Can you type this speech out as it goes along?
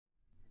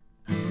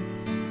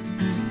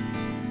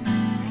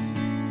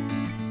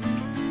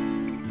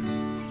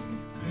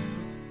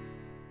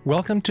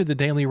Welcome to the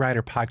Daily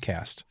Writer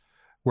Podcast,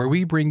 where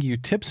we bring you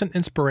tips and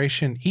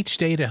inspiration each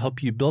day to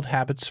help you build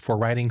habits for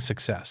writing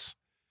success.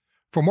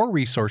 For more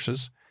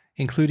resources,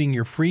 including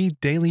your free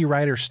Daily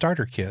Writer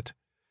Starter Kit,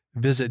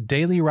 visit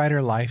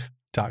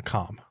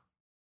dailywriterlife.com.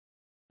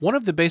 One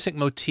of the basic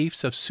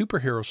motifs of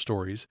superhero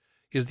stories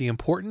is the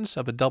importance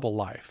of a double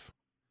life.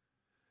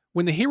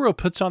 When the hero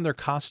puts on their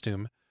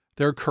costume,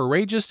 they're a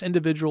courageous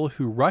individual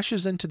who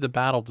rushes into the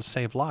battle to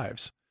save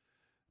lives.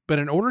 But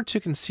in order to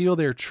conceal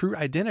their true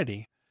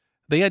identity,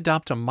 they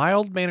adopt a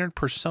mild-mannered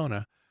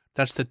persona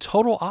that's the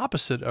total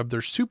opposite of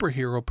their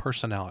superhero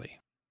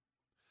personality.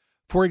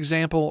 For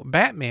example,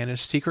 Batman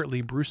is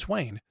secretly Bruce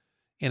Wayne,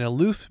 an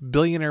aloof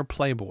billionaire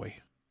playboy.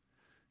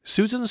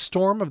 Susan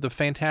Storm of the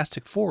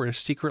Fantastic Four is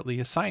secretly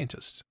a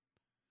scientist.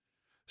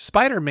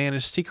 Spider-Man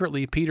is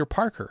secretly Peter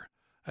Parker,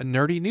 a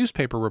nerdy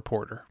newspaper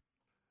reporter.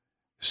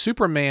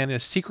 Superman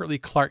is secretly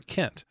Clark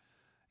Kent,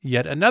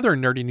 yet another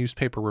nerdy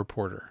newspaper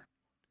reporter.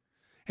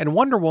 And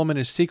Wonder Woman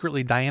is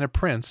secretly Diana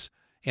Prince,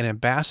 an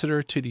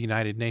ambassador to the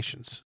United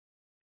Nations.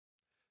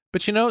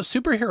 But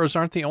superheroes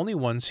aren't the only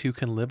ones who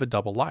can live a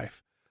double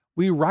life.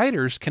 We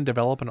writers can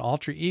develop an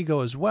alter ego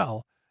as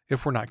well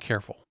if we're not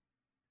careful.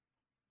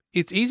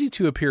 It's easy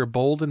to appear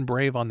bold and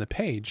brave on the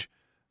page,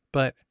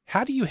 but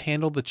how do you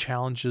handle the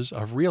challenges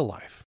of real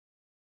life?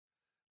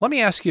 Let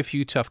me ask you a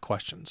few tough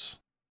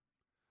questions.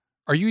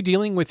 Are you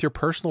dealing with your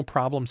personal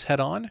problems head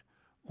on,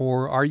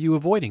 or are you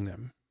avoiding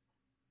them?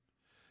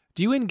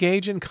 Do you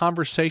engage in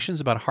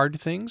conversations about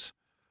hard things,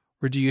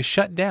 or do you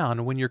shut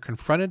down when you're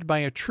confronted by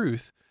a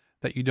truth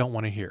that you don't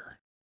want to hear?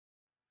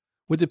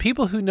 Would the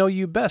people who know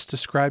you best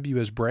describe you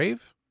as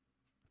brave,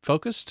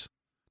 focused,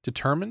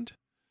 determined,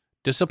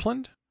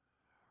 disciplined?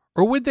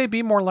 Or would they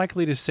be more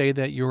likely to say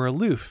that you're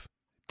aloof,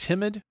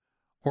 timid,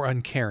 or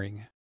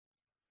uncaring?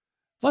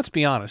 Let's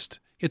be honest,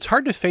 it's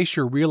hard to face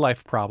your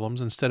real-life problems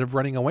instead of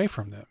running away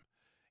from them,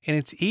 and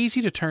it's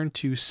easy to turn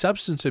to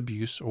substance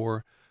abuse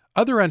or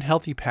other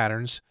unhealthy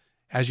patterns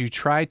as you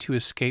try to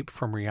escape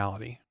from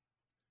reality.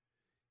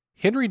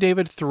 Henry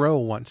David Thoreau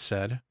once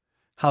said,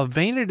 "How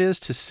vain it is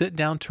to sit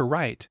down to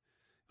write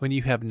when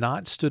you have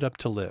not stood up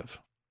to live."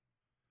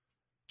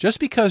 Just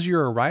because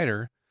you're a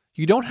writer,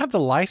 you don't have the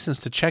license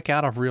to check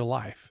out of real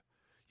life.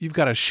 You've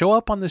got to show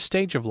up on the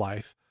stage of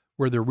life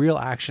where the real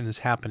action is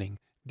happening,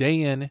 day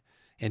in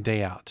and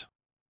day out.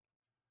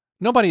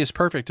 Nobody is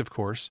perfect, of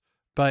course,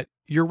 but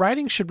your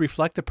writing should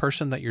reflect the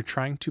person that you're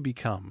trying to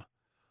become.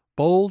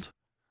 Bold,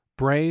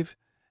 brave,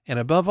 and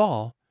above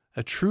all,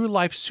 a true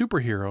life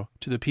superhero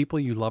to the people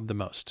you love the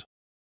most.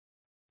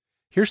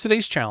 Here's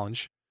today's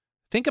challenge.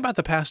 Think about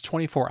the past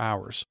 24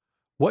 hours.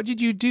 What did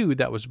you do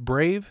that was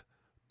brave,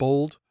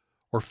 bold,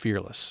 or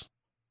fearless?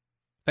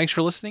 Thanks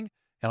for listening,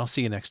 and I'll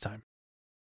see you next time.